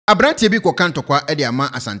Abrante bi ko kantokwa e de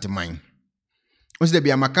ama asanteman. Onse de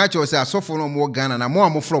bi amaka che o se asofo no mo Ghana na mo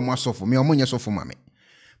amofro mo asofo me omo nye sofo mame.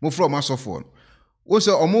 Mo fro mo asofo.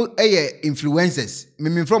 Onse omo eye influencers.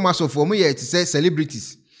 Me fro mo asofo omo ye ti say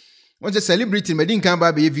celebrities. Onse celebrity me din kan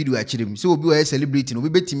ba be video a kirem. Se obi o ye celebrity no obi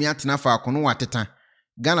betimi atena fa akono wateta.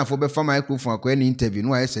 Ghana fo be fa microphone akwa ni interview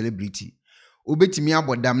no a celebrity. Obetimi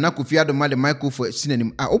abodam na Kofi Adoma de microphone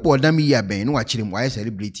sinanim a obodam yi aben no wa kirem wa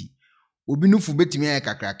celebrity. Obi nufu betimi aye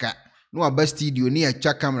kakraka no aba studio ni a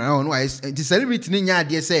cha camera no wa the celebrity ni nya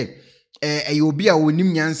ade say obi a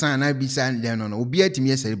wonim nyansa na bisa no obi atimi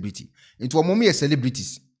ye celebrity nti wo mom ye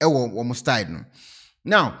celebrities wo mo style no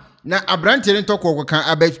now na abrante ni tokwo kan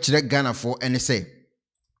aba kire Ghana for ene say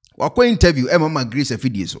wakọ interview mama Grace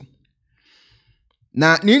afidie so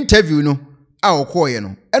na ni interview no a okoye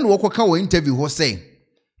no ene wokoka wo interview ho say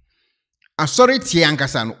asori tie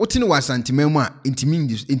ankasa no otini wa santimemu a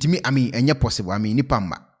intimi enye possible ni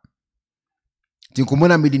pamba tinkomo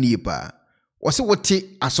na medi ni yepa wose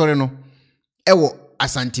wote asori no ewo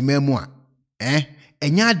asantimemu a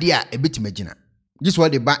enya ade a ebetimagina this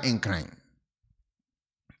what they ba in crime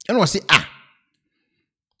ene wose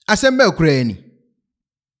asembe okura ni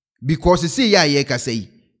because see ya ye ka say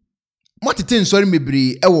motete nsori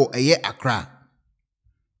mebiri ewo eye Accra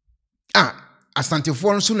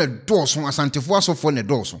asantefo nso na dɔɔso asantefo asofo na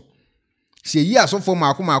dɔɔso se yi asofo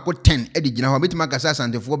maako 10 edi gina ho betima kasa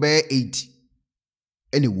asantefo be 8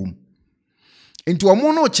 ene wom enti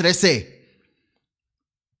omo no kire se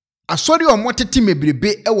asori omo tete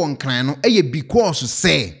mebrebe ewo nkran no eye because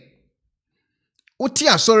se oti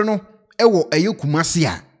asori no ewo eye Kumasi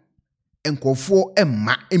a enkofo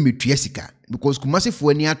emma emetua sika because Kumasi fo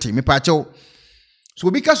ani ate me pa chew so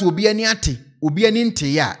obi ka so obi ani ate obi ani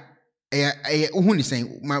nte ya uhuni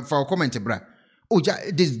saying for comment bra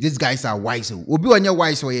these guys are wise obi onye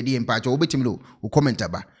wise o ye de mpa chew obetimi do o comment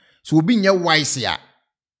ba so obi nye wise ya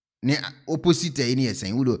ne opposite any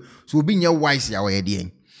saying wodo so obi nye wise ya o ye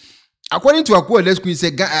de according to Akwa let's queen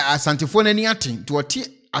say asantefo na ni ate to oti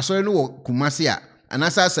asori no wo Kumasi a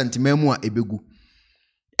anasa asantememu a ebegu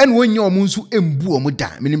en wonye omo nso embu omo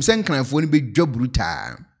da minim se nkranfo no bedwa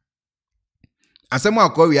bruta asemo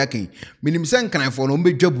akwa wi akan minim se nkranfo no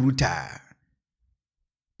bedwa bruta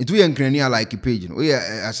itu ye nkrani a like page no ye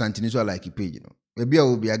asantini so like page no ebi a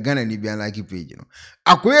obi agana ni bia like page no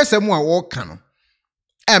akoye semo a wo ka no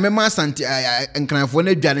mema asanti nkranfo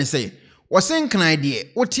no adwane se wo se nkran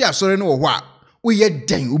de woti asore no wo ho a wo ye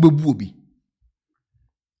dan wo bebu obi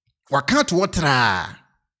waka to wotra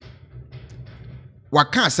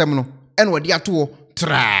waka asem no en wodi ato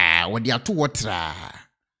tra wodi ato wotra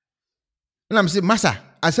na mse masa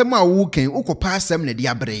asem a wo kan ukopa asem na di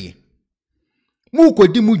abreye mu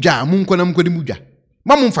kodi mudwa mu nkona mkodi mudwa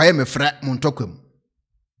ma mu mfa ye mefra mu ntokwam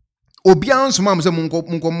obi ansoma am se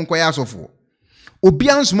mu ya asofo obi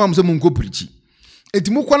ansoma am se mu nko preach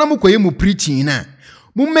enti mu kwana mu koye mu preaching na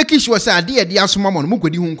mu make sure say ade de asoma mo no mu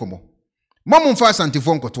kodi hu nkomo ma mu mfa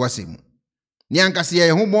asantefo nkoto asemu ni ankase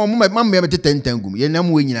ye ho mo me tetentangum ye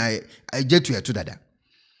nam we nyina ajetu eto dada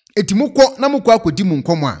enti mu kɔ na mu kɔ akodi mu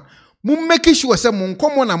nkomo a mu make sure say mu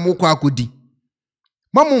nkomo na mu kɔ akodi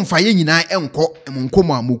ma mu mfa ye nyina enko mu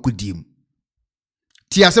nkomo a mu kodi mu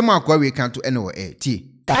ti asem akwa we kan to ene wo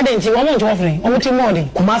ti adenti wo mo ntofre o muti modi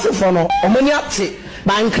Kumasi fo no o mani ate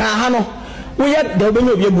banka ha no wo ye da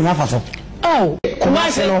obenye obi ebu na fa so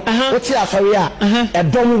Kumasi no oti asori a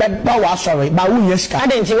edom be ba wa asori ba wo nya sika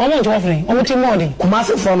adenti wo mo ntofre o muti modi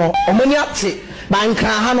Kumasi fo no o mani ate banka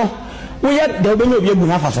ha no wo ye da obenye obi ebu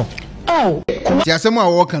na fa so ti asem a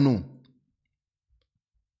wo kan no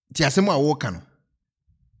ti asem a wo kan no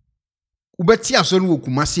ubeti asori wo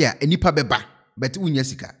Kumasi a enipa beba but wo nya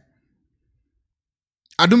sika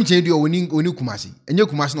adum chedu oni Kumasi enye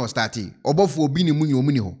Kumasi no start obofo obi ni munyo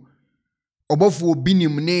omuni ho obofo obi ni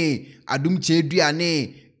ne adum chedu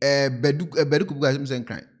ane bedu kubuga sem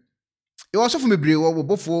kran e wo sofo mebre wo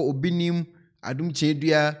obofo obi ni adum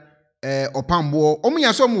chedu opambo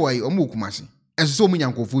omunya so mo wai omu Kumasi enso omunya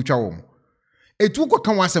nkofo twa wo etu ko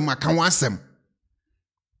kan wasem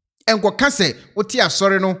enko ka se oti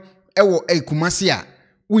asore no ewo Kumasi a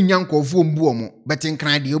unya nkofo mbu omo betin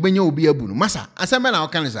kran de obenya obi abu no masa asembe na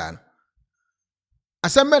okan za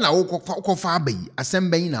asembe na wokofa abayi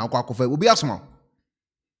asembe na akofa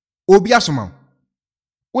obi asoma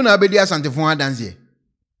una abedi asantefo adanse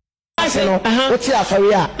no oti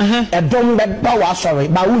asori a edom be ba wa asori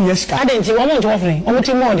ba wunya sika adenti wo mo ntofre o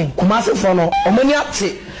muti modi Kumasi fo no o mani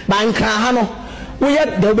ate banka ha no wo ye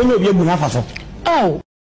da obenya obi abu na fa so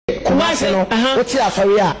Kumasi no oti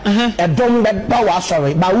asori a edom be ba wa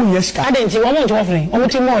asori ba wunya sika adenti wo mo ntofre o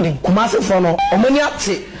muti modi Kumasi fo no o mani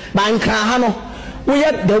ate banka ha no we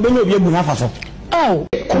yet the obenyo bi ebu nafa so oh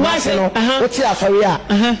Kumasi no what ya sorry a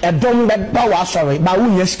edom be ba wa sorry ba wo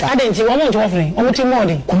nya sika adenti wo mo nto ofre o ti mo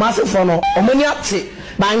de Kumasi fo no omani ate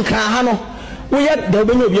ba nkra ha no we yet the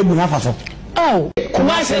obenyo bi ebu nafa so oh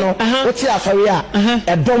Kumasi no what ya sorry a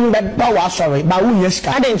edom be ba wa sorry ba wo nya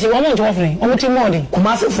sika adenti wo mo nto ofre o ti mo de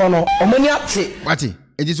Kumasi fo no omani ate wati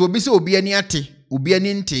enti so obi se obi ani ate obi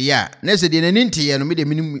ani nte ya na se de nani nte ya no me de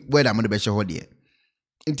minim weda mo de be hye ho de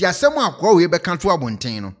enti asem akwa we be kan to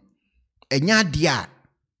abonten no enya de a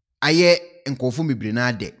aye nkofo mebire na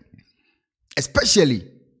ade especially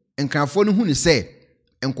nkrafo no hu ni say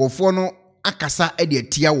nkofo no akasa e de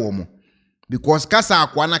atia wo mo because kasa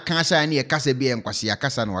akwa na kan sha na ye kasa bi enkwase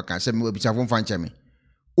akasa na waka se me obitafo mfa nche me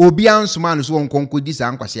obi ansoma no so wonkonko di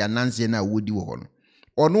sa nkwase ananse na wodi wo ho no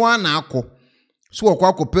ono ana akọ so okwa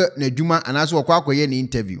akope na adwuma ana so okwa akoye na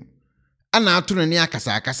interview ana atoro ne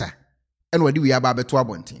akasa ena wadi wi aba beto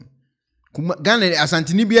abonten Ghana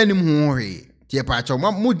asantini bia nim ho hwe tie pa acho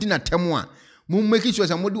mo di na temu a mo make sure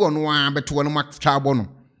say mo di ono a beto no matwa abo no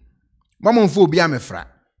mo mfo obi amefra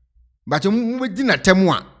but mo di na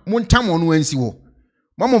temu a mo ntam ono ansi wo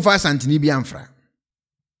mo mfa asantini bia amfra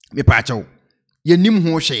me pa acho ye nim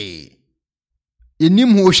ho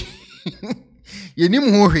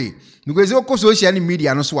hwe because o social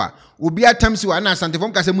media no so a obi atam si wa na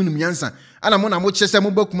asantefom kase mu nim nyansa ana mo na mo kyese mo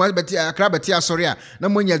bakuma beti Accra beti asori a na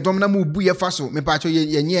mo nya dom na mo bu ye fa so me pa cho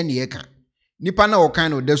ye nye ne ye ka nipa na o kan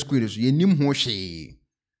no the school so ye nim ho hwe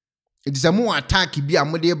edisamo attack bi a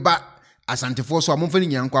mo de ba asantefo so a mo fa ni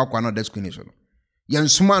nyankwa akwa no the school so no ye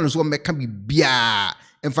nsuma no so meka bibia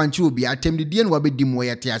emfanchi obi atem de die no wa be di mo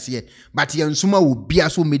ye te ase but ye nsuma obi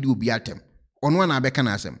aso medi obi atem ono na abeka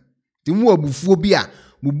na asem ti mu abufuo bi a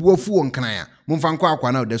mubuofu won kan ya mumfa nkwa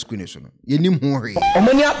akwa na the school so no ye nim ho hwe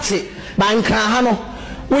omani ate ba nkra ha no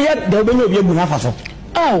we yet the obenyo bi ebu nafa so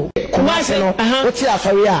oh Kumasi no what ya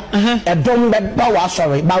sorry a edom be ba wa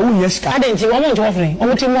sorry ba wo nya sika adenti wo mo nto ofre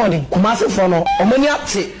o ti mo de Kumasi fo no omani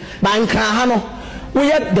ate ba nkra ha no we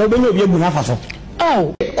yet the obenyo bi ebu nafa so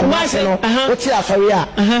oh Kumasi no what ya sorry a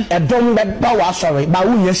edom be ba wa sorry ba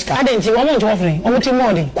wo nya sika adenti wo mo nto ofre o ti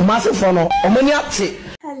mo de Kumasi fo no omani ate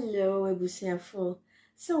hello ebusiafo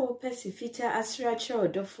so pesifita asracha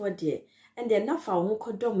odofo de and then na fa ho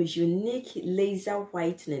kodom unique laser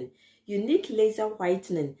whitening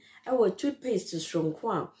our toothpaste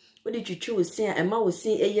stronko a we dey twitwi wo sin e ma wo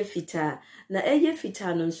sin eye fita na eye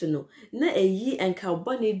fita no nso no na eyi enka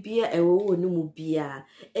bone bia ewo wo no mu bia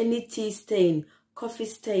any tea stain coffee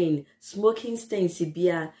stain smoking stain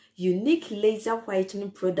sibia unique laser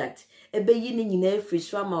whitening product ebe yi ni nyina free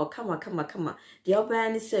so ama kama de oba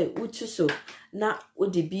ni say utu so na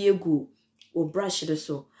odi bi egu o brush do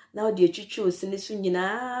so na odi etwitwi o sin so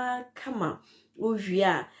nyina kama o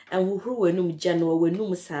hwia enhuhuru wenum jano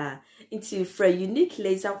wenum sa into for unique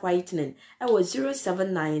laser whitening I was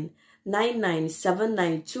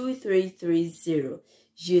 07999792330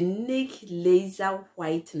 unique laser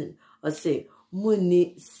whitening or say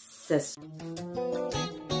money ses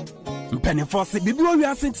Penifo se bibi o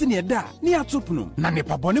wiase ntine eda ni atopnum na ne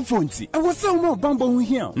pabone fonti e wo se wo bambo hu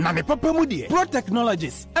hia na ne papa mu de Pro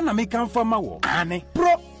Technologies ana me kan fama wo ane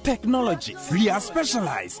Pro Technologies. We are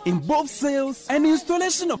specialized in both sales and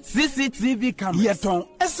installation of CCTV cameras. Yeton,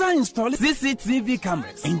 esa install CCTV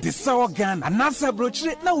cameras in the South Ghana and NASA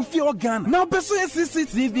brochure now ufio Ghana. Now beso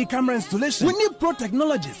CCTV camera installation. We need Pro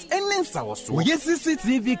Technologies and in South. We get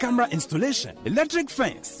CCTV camera installation, electric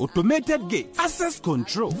fence, automated gate, access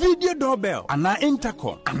control, video doorbell, and our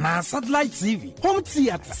intercom, and our satellite TV, home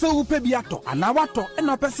theater, so upebiato, and our water, and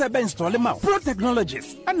our pesebe install them out. Pro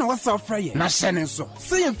Technologies and our software. Na shenenso.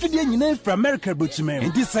 Say fidie nyina from America brochime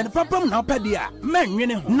enti sane papam na opedia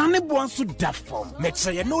manwene ho na ne bo anso da form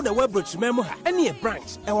meche ye no the web brochime mu ha ene e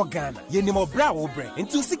branch e wo Ghana ye ni mo bra wo bre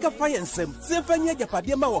enti sika fire nsem se fanya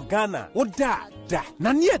japade ma wo Ghana wo da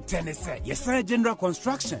na ne tenese ye san general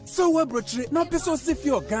construction so web brochire na peso si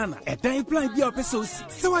fi o Ghana e dan plan bia o peso si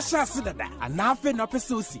se wa sha se dada ana afi na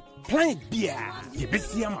peso si plan bia ye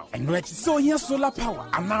besia ma eno achi so ye solar power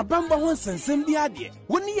ana bamba ho nsensem bia de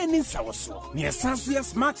woni ye ni nsawoso ne sanso ye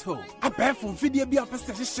smart home abefo fidie bia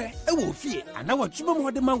pese hye e wo fie ana watwuma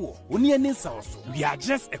mo de ma wo woni ye ni nsawoso we are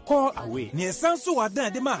just a call away ne sanso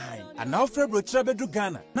wadan de ma han ana ofre brochire bedu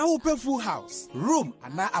Ghana na wo pe full house room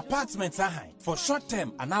ana apartment ahan for short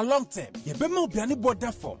term and a long term ye be ma obiane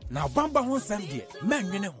border form na bamba ho nsem de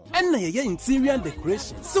manwene ho ɛna yɛyɛ interior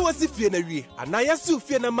decoration. So wasi fie na wie ana yɛsi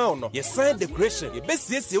fie na ma no yɛ sign decoration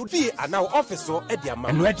yɛbɛsiesie fie ana office so ɛde ama.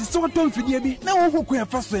 Ɛno ɛde sɛ wɔtɔ mfidie bi na wɔn ho kwan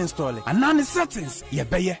fa so install ana ne settings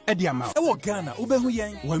yɛbɛyɛ ɛde ama. Ɛwɔ Ghana wobɛhu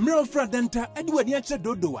yɛn wɔ mmerɛ ofra denta ɛde wani akyerɛ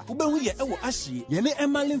dodoa wobɛhu yɛ ɛwɔ Ahyi yɛne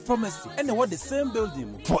Emerlin Pharmacy ɛna wɔ the same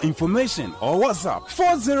building. For information or WhatsApp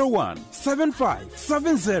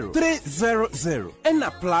 401-7570-300 and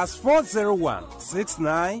 +401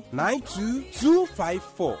 6992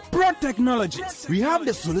 254. Pro Technologies. We have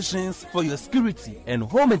the solutions for your security and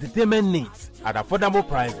home entertainment needs at affordable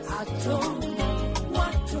prices.